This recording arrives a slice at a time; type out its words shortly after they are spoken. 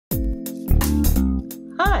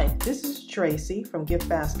This is Tracy from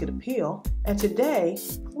Giftbasketappeal, and today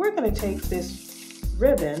we're going to take this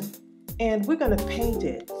ribbon and we're going to paint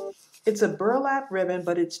it. It's a burlap ribbon,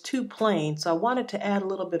 but it's too plain, so I wanted to add a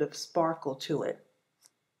little bit of sparkle to it.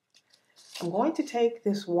 I'm going to take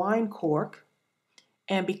this wine cork,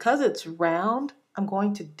 and because it's round, I'm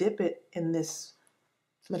going to dip it in this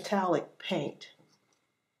metallic paint.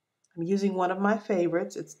 I'm using one of my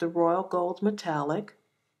favorites. It's the Royal Gold Metallic.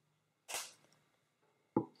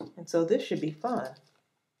 And so this should be fun.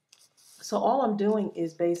 So all I'm doing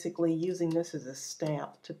is basically using this as a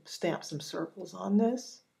stamp to stamp some circles on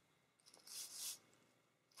this.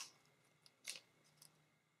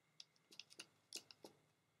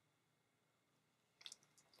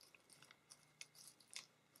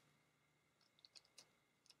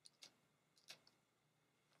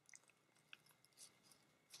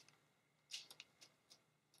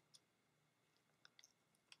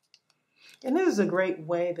 And this is a great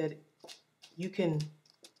way that you can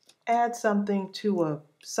add something to a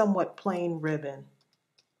somewhat plain ribbon.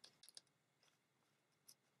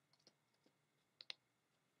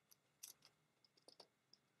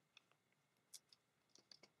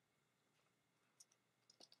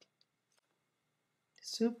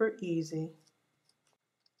 Super easy.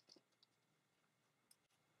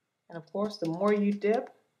 And of course, the more you dip,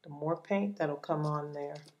 the more paint that'll come on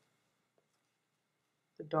there.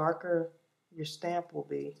 The darker your stamp will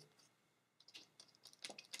be.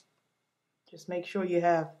 Just make sure you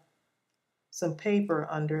have some paper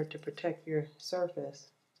under it to protect your surface.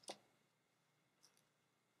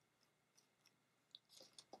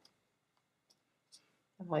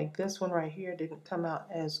 And like this one right here didn't come out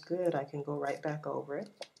as good, I can go right back over it.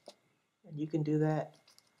 And you can do that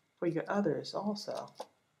for your others also.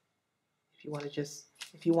 If you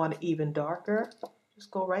want it even darker,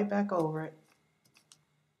 just go right back over it.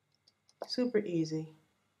 Super easy.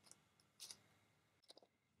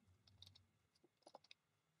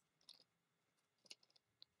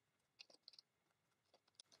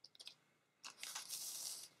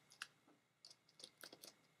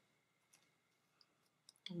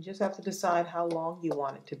 You just have to decide how long you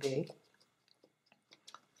want it to be.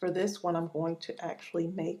 For this one, I'm going to actually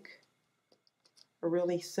make a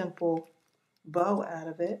really simple bow out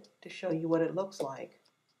of it to show you what it looks like.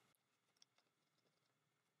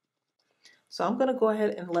 So I'm going to go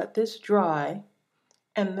ahead and let this dry,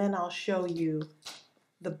 and then I'll show you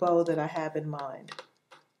the bow that I have in mind.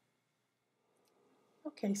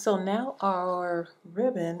 Okay, so now our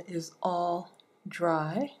ribbon is all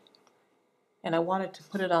dry, and I wanted to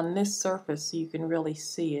put it on this surface so you can really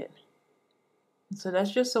see it. So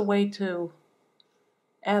that's just a way to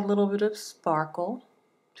add a little bit of sparkle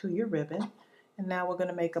to your ribbon. And now we're going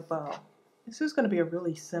to make a bow. This is going to be a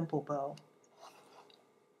really simple bow.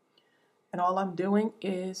 And all I'm doing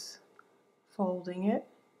is folding it.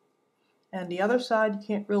 And the other side, you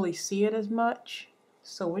can't really see it as much.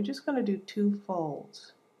 So we're just going to do 2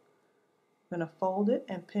 folds. I'm going to fold it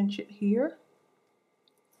and pinch it here.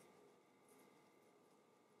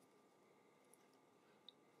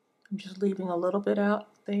 I'm just leaving a little bit out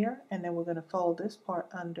there, and then we're going to fold this part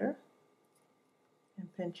under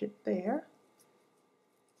and pinch it there.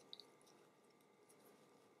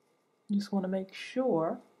 You just want to make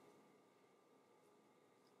sure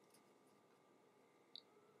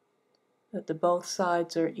that both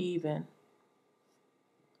sides are even.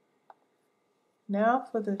 Now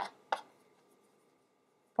for the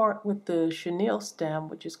part with the chenille stem,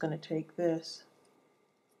 we're just going to take this.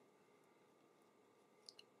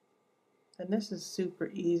 And this is super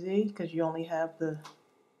easy because you only have the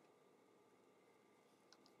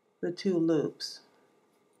 2 loops.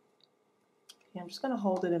 Okay, I'm just going to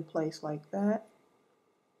hold it in place like that.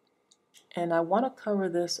 And I want to cover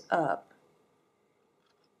this up.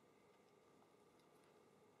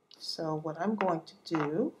 So what I'm going to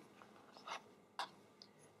do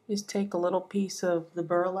is take a little piece of the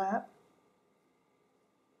burlap.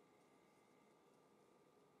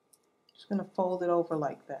 Just going to fold it over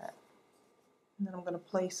like that. And then I'm going to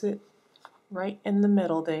place it right in the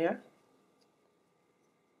middle there.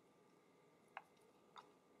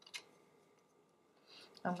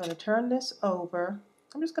 I'm going to turn this over.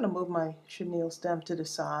 I'm just going to move my chenille stem to the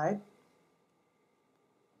side.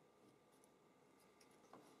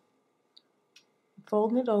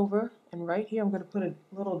 Folding it over, and right here I'm going to put a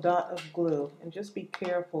little dot of glue, and just be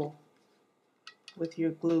careful with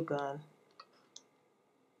your glue gun.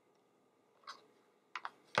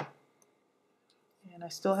 And I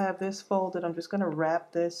still have this folded. I'm just going to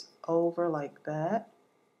wrap this over like that.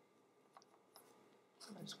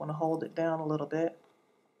 I just want to hold it down a little bit.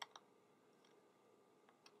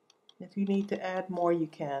 If you need to add more, you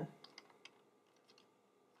can.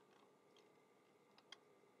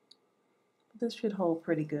 This should hold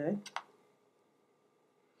pretty good.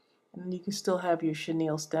 And you can still have your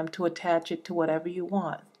chenille stem to attach it to whatever you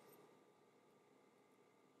want.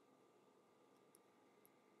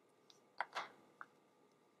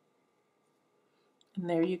 And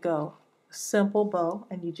there you go. A simple bow,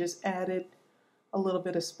 and you just added a little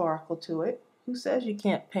bit of sparkle to it. Who says you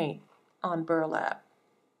can't paint on burlap?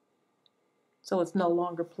 So it's no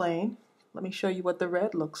longer plain. Let me show you what the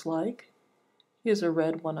red looks like. Here's a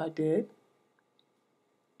red one I did.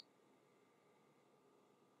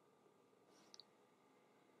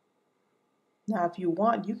 Now if you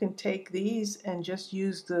want, you can take these and just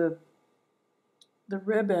use the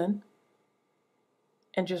ribbon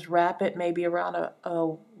and just wrap it maybe around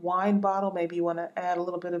a wine bottle. Maybe you want to add a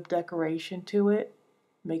little bit of decoration to it,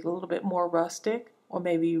 make it a little bit more rustic, or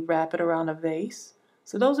maybe wrap it around a vase.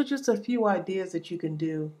 So those are just a few ideas that you can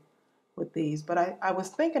do with these. But I was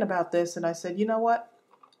thinking about this and I said, you know what?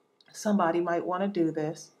 Somebody might want to do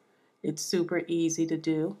this. It's super easy to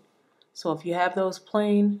do. So if you have those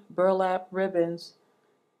plain burlap ribbons,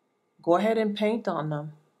 go ahead and paint on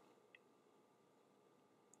them.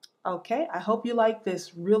 Okay, I hope you like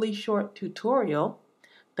this really short tutorial.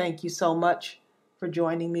 Thank you so much for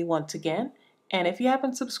joining me once again. And if you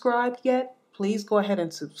haven't subscribed yet, please go ahead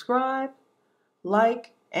and subscribe,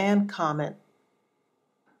 like, and comment.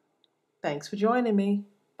 Thanks for joining me.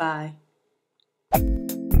 Bye.